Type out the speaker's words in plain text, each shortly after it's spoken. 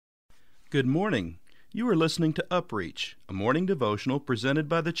Good morning. You are listening to UpReach, a morning devotional presented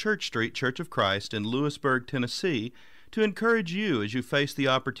by the Church Street Church of Christ in Lewisburg, Tennessee, to encourage you as you face the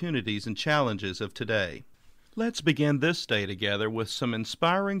opportunities and challenges of today. Let's begin this day together with some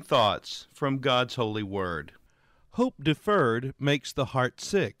inspiring thoughts from God's holy word. Hope deferred makes the heart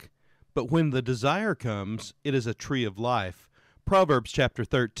sick, but when the desire comes, it is a tree of life. Proverbs chapter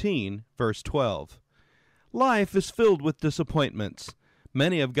 13, verse 12. Life is filled with disappointments.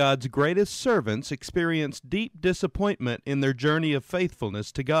 Many of God's greatest servants experienced deep disappointment in their journey of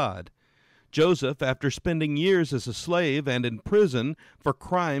faithfulness to God. Joseph, after spending years as a slave and in prison for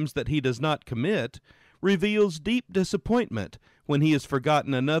crimes that he does not commit, reveals deep disappointment when he has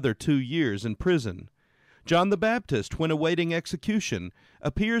forgotten another 2 years in prison. John the Baptist, when awaiting execution,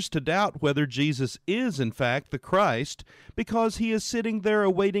 appears to doubt whether Jesus is in fact the Christ because he is sitting there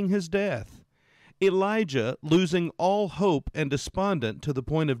awaiting his death. Elijah, losing all hope and despondent to the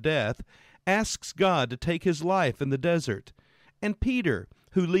point of death, asks God to take his life in the desert. And Peter,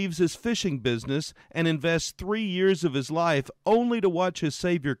 who leaves his fishing business and invests 3 years of his life only to watch his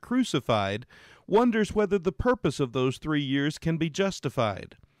Savior crucified, wonders whether the purpose of those 3 years can be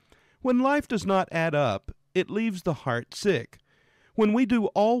justified. When life does not add up, it leaves the heart sick. When we do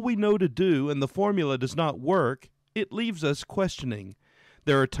all we know to do and the formula does not work, it leaves us questioning.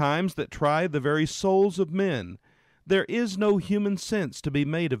 There are times that try the very souls of men. There is no human sense to be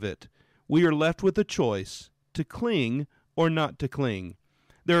made of it. We are left with a choice, to cling or not to cling.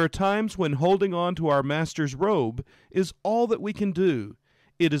 There are times when holding on to our Master's robe is all that we can do.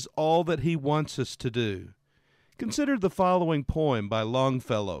 It is all that he wants us to do. Consider the following poem by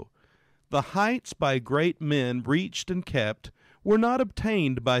Longfellow. The heights by great men reached and kept were not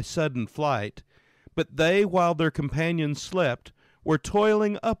obtained by sudden flight, but they, while their companions slept, were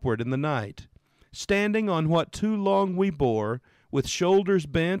toiling upward in the night. Standing on what too long we bore, with shoulders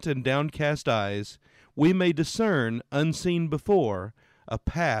bent and downcast eyes, we may discern, unseen before, a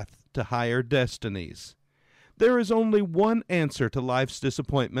path to higher destinies. There is only one answer to life's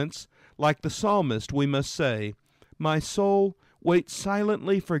disappointments. Like the psalmist, we must say, "My soul, wait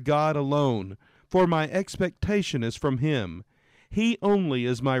silently for God alone, for my expectation is from him. He only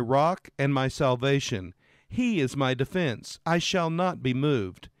is my rock and my salvation. He is my defense. I shall not be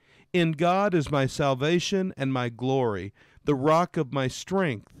moved. In God is my salvation and my glory. The rock of my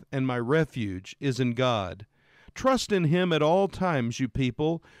strength and my refuge is in God." Trust in him at all times, you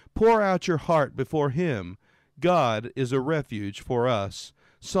people. Pour out your heart before him. God is a refuge for us.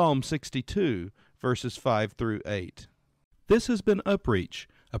 Psalm 62, verses 5 through 8. This has been UpReach,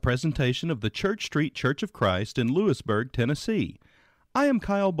 a presentation of the Church Street Church of Christ in Lewisburg, Tennessee. I am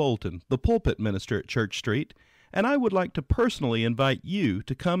Kyle Bolton, the pulpit minister at Church Street, and I would like to personally invite you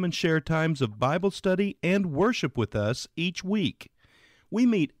to come and share times of Bible study and worship with us each week. We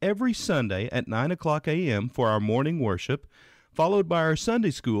meet every Sunday at 9 o'clock a.m. for our morning worship, followed by our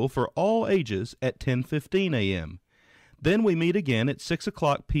Sunday school for all ages at 10:15 a.m. Then we meet again at 6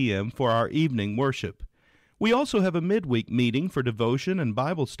 o'clock p.m. for our evening worship. We also have a midweek meeting for devotion and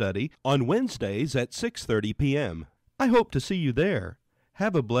Bible study on Wednesdays at 6:30 p.m. I hope to see you there.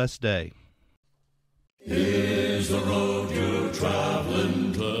 Have a blessed day. Is the road you're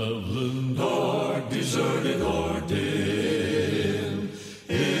traveling, dark, deserted, or dim?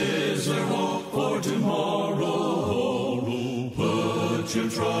 Is there hope for tomorrow? Put your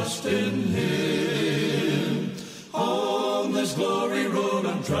trust in him. On this glory road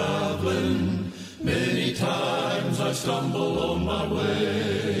I'm traveling, many times I stumble on my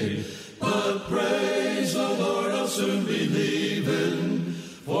way, but praise the Lord, I'll soon be leaving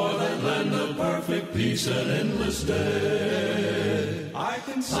for that land of perfect peace and endless day. I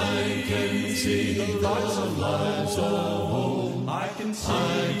can see the lights of lives of home. I can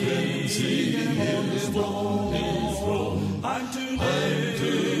see his throne. I'm too near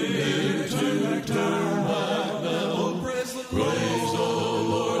to return back now. Praise the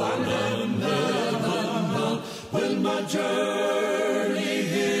Lord, I'm in heaven bound. When my journey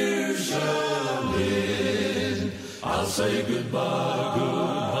here shall end, I'll say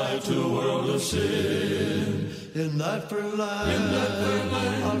goodbye to a world of sin. In that fair land,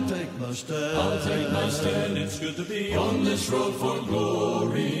 I'll take my stand. It's good to be on this road for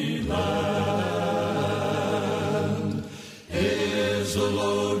glory land. Is the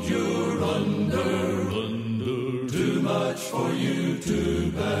load you're under too much for you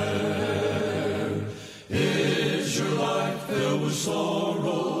to bear? Is your life filled with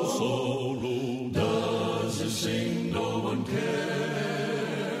sorrow? Does it seem no one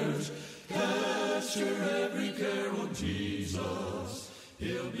cares? Cast your every care on Jesus.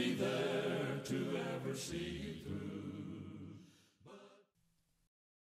 He'll be there to ever see you through.